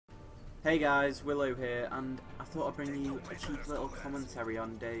Hey guys, Willow here, and I thought I'd bring you a cheap little commentary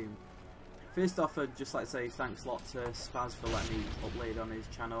on Dame. First off, I'd just like to say thanks a lot to Spaz for letting me upload on his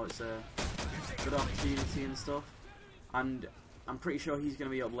channel. It's a good opportunity and stuff, and I'm pretty sure he's going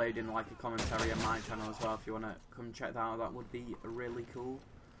to be uploading like a commentary on my channel as well. If you want to come check that out, that would be really cool.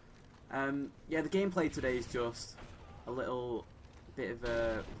 Yeah, the gameplay today is just a little bit of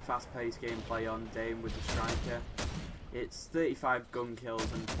a fast-paced gameplay on Dame with the striker. It's 35 gun kills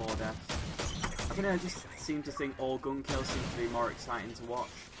and 4 deaths. I don't know, I just seem to think all gun kills seem to be more exciting to watch.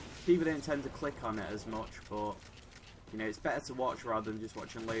 People don't tend to click on it as much, but you know, it's better to watch rather than just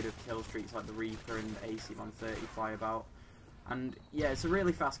watching a load of kill streaks like the Reaper and AC-130 fly about. And yeah, it's a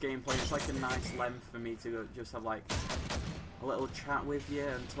really fast gameplay. It's like a nice length for me to just have like a little chat with you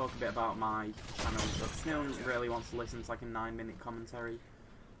and talk a bit about my channel and stuff. No one really wants to listen to like a 9-minute commentary.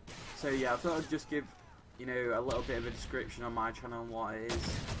 So yeah, I thought I'd just give, you know, a little bit of a description on my channel and what it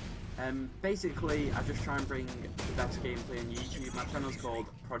is. Basically, I just try and bring the best gameplay on YouTube. My channel's called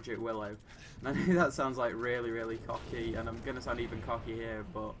ProjectWillo, and I know that sounds like really cocky, and I'm gonna sound even cocky here,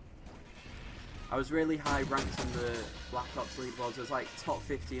 but I was really high ranked in the Black Ops leaderboards. I was like top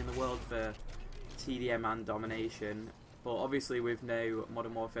 50 in the world for TDM and domination, but obviously with no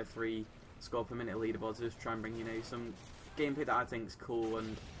Modern Warfare 3 score per minute leaderboards, I just try and bring, you know, some gameplay that I think is cool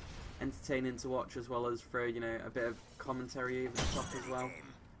and entertaining to watch, as well as throw, you know, a bit of commentary over the top as well.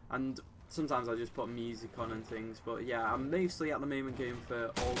 And sometimes I just put music on and things, but yeah, I'm mostly at the moment going for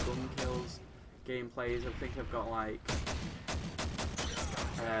all gun kills gameplays. I think I've got like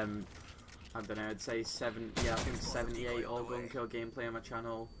I don't know, I'd say 78 all gun kill gameplay on my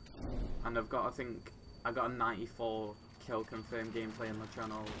channel, and I think I got a 94 kill confirmed gameplay on my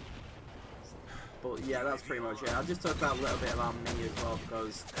channel. But yeah, that's pretty much it. I'll just talk about a little bit about me as well,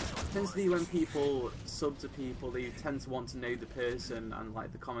 because it tends to be when people sub to people, they tend to want to know the person and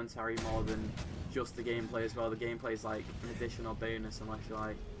like the commentary more than just the gameplay as well. The gameplay is like an additional bonus unless you're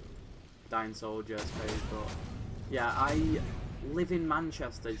like Dying Soldier, I suppose. But yeah, I live in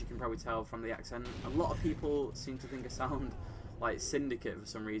Manchester, as you can probably tell from the accent. A lot of people seem to think I sound like Syndicate for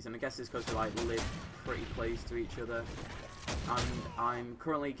some reason. I guess it's because we like live pretty close to each other. And I'm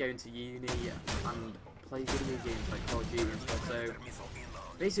currently going to uni and play video games like Call of Duty and stuff, so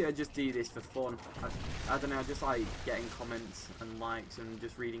basically I just do this for fun. I don't know, I just like getting comments and likes and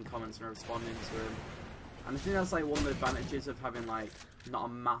just reading comments and responding to them. And I think that's like one of the advantages of having like not a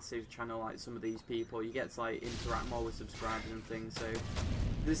massive channel like some of these people. You get to like interact more with subscribers and things, so if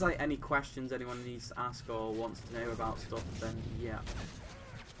there's like any questions anyone needs to ask or wants to know about stuff, then yeah.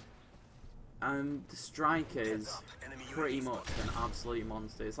 The striker is pretty much an absolute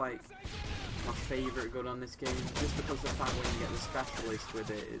monster. It's like my favourite gun on this game, just because the fact when you get the specialist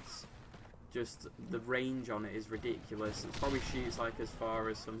with it, it's just, the range on it is ridiculous. It probably shoots like as far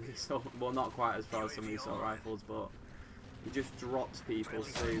as some of these, well, not quite as far as some of these assault rifles, but it just drops people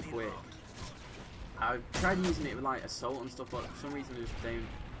so quick. I've tried using it with like assault and stuff, but for some reason I just don't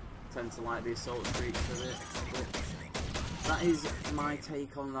tend to like the assault streaks of it. But that is my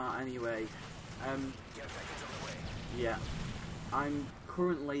take on that anyway. Yeah, I'm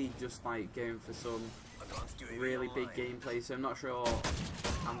currently just like going for some really big gameplay, so I'm not sure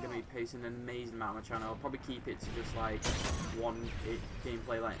I'm going to be posting an amazing amount on my channel. I'll probably keep it to just like one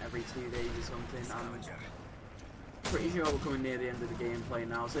gameplay like every 2 days or something. I'm pretty sure we're coming near the end of the gameplay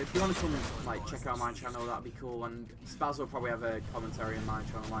now, so if you want to come and like check out my channel, that'd be cool. And Spaz will probably have a commentary on my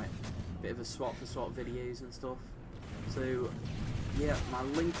channel, like a bit of a swap for swap videos and stuff. So yeah, my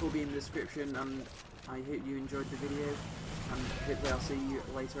link will be in the description, and I hope you enjoyed the video, and hopefully I'll see you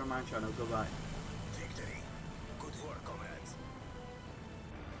later on my channel. Goodbye.